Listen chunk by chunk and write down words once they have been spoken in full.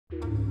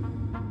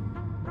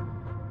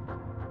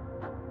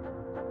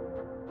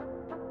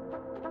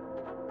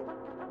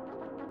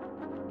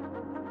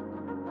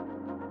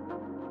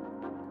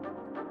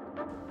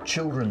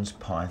children's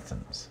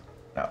pythons.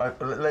 Now,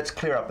 let's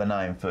clear up the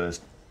name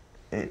first.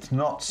 It's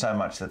not so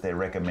much that they're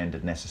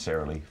recommended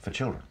necessarily for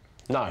children.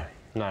 No,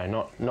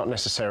 not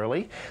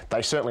necessarily.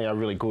 They certainly are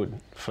really good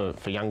for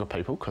younger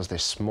people because they're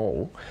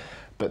small.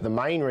 But the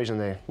main reason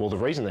the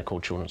reason they're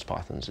called children's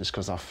pythons is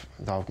because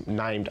they're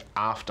named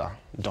after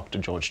Dr.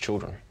 George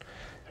Children,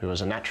 who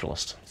was a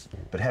naturalist.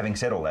 But having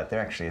said all that, they're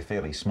actually a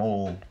fairly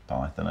small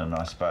python, and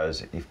I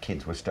suppose if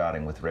kids were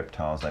starting with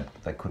reptiles,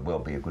 they could well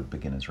be a good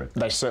beginner's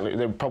reptile.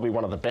 They're probably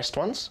one of the best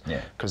ones,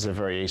 yeah, because they're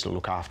very easy to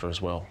look after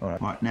as well. All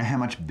right. Right, now how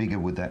much bigger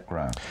would that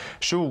grow?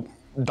 She'll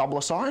double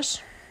her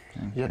size.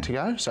 Okay. Yet to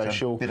go. So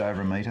she'll... a bit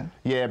over a metre?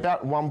 Yeah,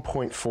 about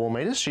 1.4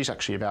 metres. She's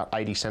actually about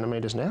 80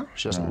 centimetres now.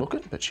 She doesn't look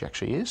it, but she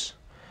actually is.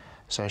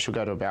 So she'll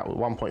go to about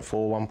 1.4,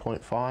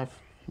 1.5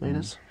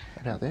 metres,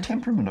 about there. The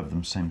temperament of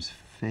them seems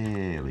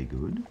fairly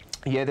good.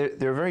 Yeah,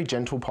 they're a very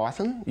gentle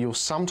python. You'll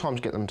sometimes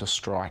get them to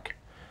strike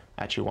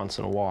at you once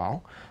in a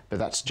while, but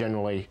that's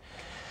generally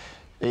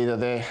either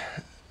they're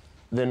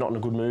not in a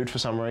good mood for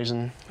some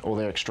reason, or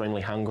they're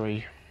extremely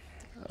hungry,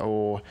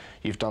 or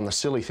you've done the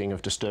silly thing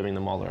of disturbing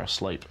them while they're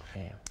asleep.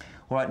 Yeah.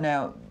 Right,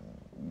 now,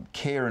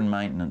 care and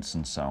maintenance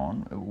and so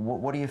on,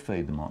 what do you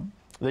feed them on?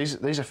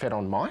 These are fed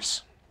on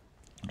mice,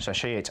 so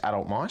she eats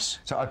adult mice.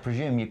 So I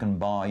presume you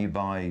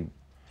buy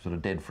sort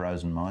of dead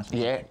frozen mice?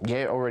 Yeah,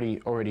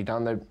 already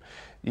done.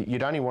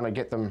 You'd only want to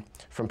get them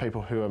from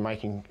people who are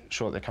making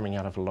sure that they're coming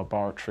out of a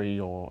laboratory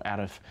or out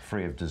of...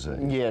 Free of disease?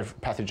 Yeah,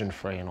 pathogen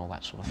free and all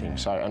that sort of thing.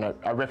 So, and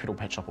a reputable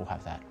pet shop will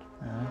have that.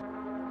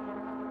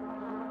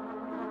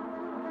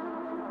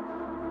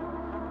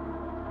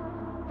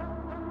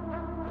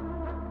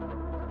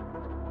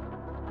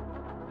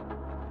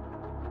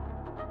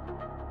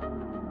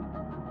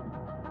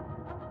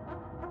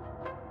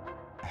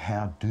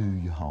 How do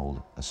you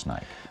hold a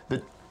snake?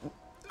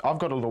 I've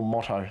got a little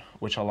motto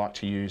which I like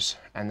to use,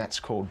 and that's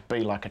called "Be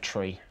like a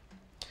tree."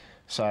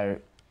 So,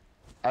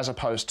 as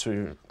opposed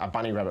to a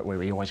bunny rabbit where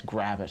we always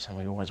grab it and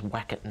we always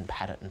whack it and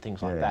pat it and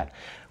things like that,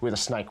 with a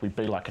snake we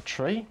be like a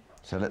tree.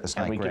 So let the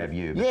snake grab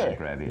you, but don't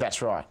grab you.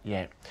 That's right,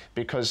 yeah.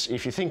 Because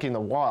if you think in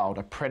the wild,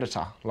 a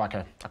predator, like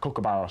a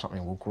kookaburra or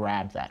something, will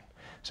grab that.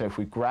 So if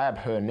we grab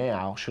her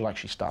now, she'll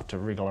actually start to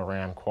wriggle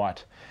around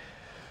quite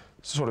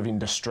sort of in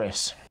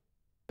distress.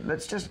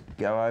 Let's just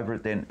go over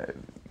it then.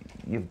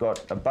 You've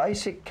got a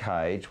basic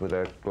cage with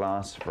a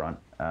glass front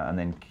and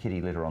then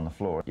kitty litter on the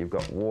floor. You've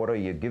got water,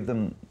 you give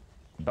them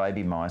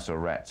baby mice or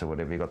rats or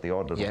whatever. You've got the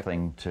odd little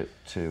thing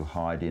to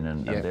hide in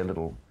and their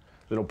little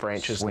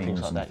branches swings and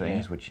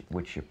things like that,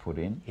 which you put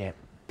in. Yeah.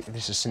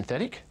 This is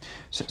synthetic.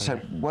 So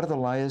what are the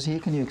layers here?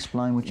 Can you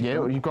explain what you've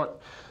got? Yeah, you've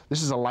got,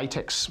 this is a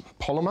latex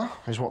polymer,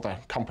 is what the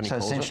company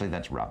calls it. So essentially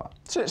that's rubber?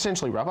 So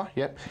essentially rubber,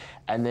 yep.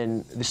 And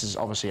then this is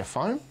obviously a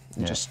foam,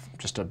 just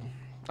a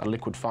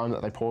liquid foam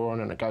that they pour on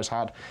and it goes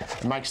hard.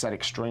 It makes that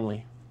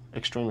extremely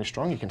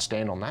strong. You can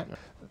stand on that.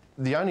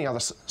 The only other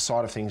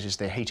side of things is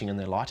their heating and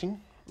their lighting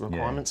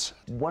requirements.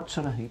 Yeah. What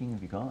sort of heating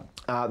have you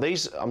got?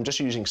 These, I'm just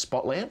using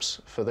spot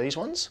lamps for these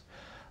ones.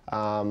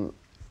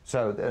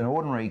 So an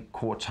ordinary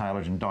quartz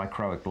halogen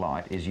dichroic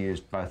light is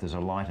used both as a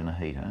light and a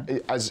heater?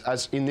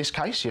 As in this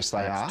case, yes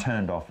they are. It's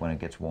turned off when it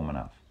gets warm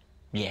enough?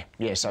 Yeah,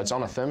 so it's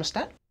on a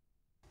thermostat.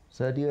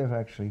 So do you ever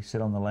actually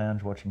sit on the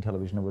lounge watching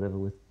television or whatever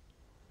with,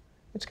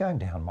 it's going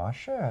down my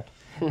shirt,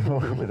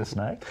 with a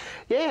snake?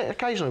 Yeah,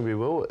 occasionally we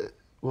will.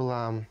 We'll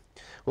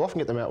often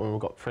get them out when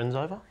we've got friends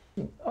over.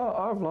 Oh,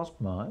 I've lost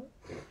mine.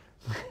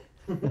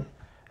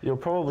 You'll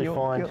probably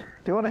find... Do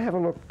you want to have a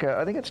look?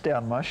 I think it's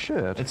down my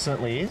shirt. It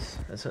certainly is.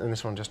 And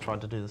this one just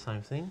tried to do the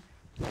same thing.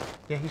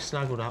 Yeah, he's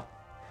snuggled up.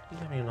 He's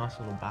having a nice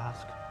little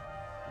bask.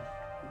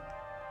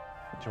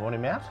 Do you want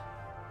him out?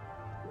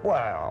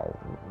 Well...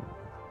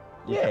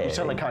 Yeah. You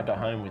certainly can't go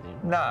home with him.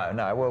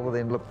 No. Well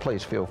then, look,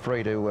 please feel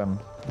free to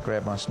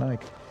grab my snake.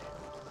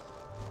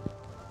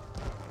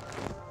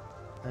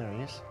 There he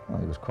is. Well,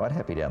 he was quite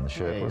happy down the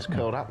shirt, Yeah, he was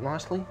curled up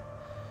nicely.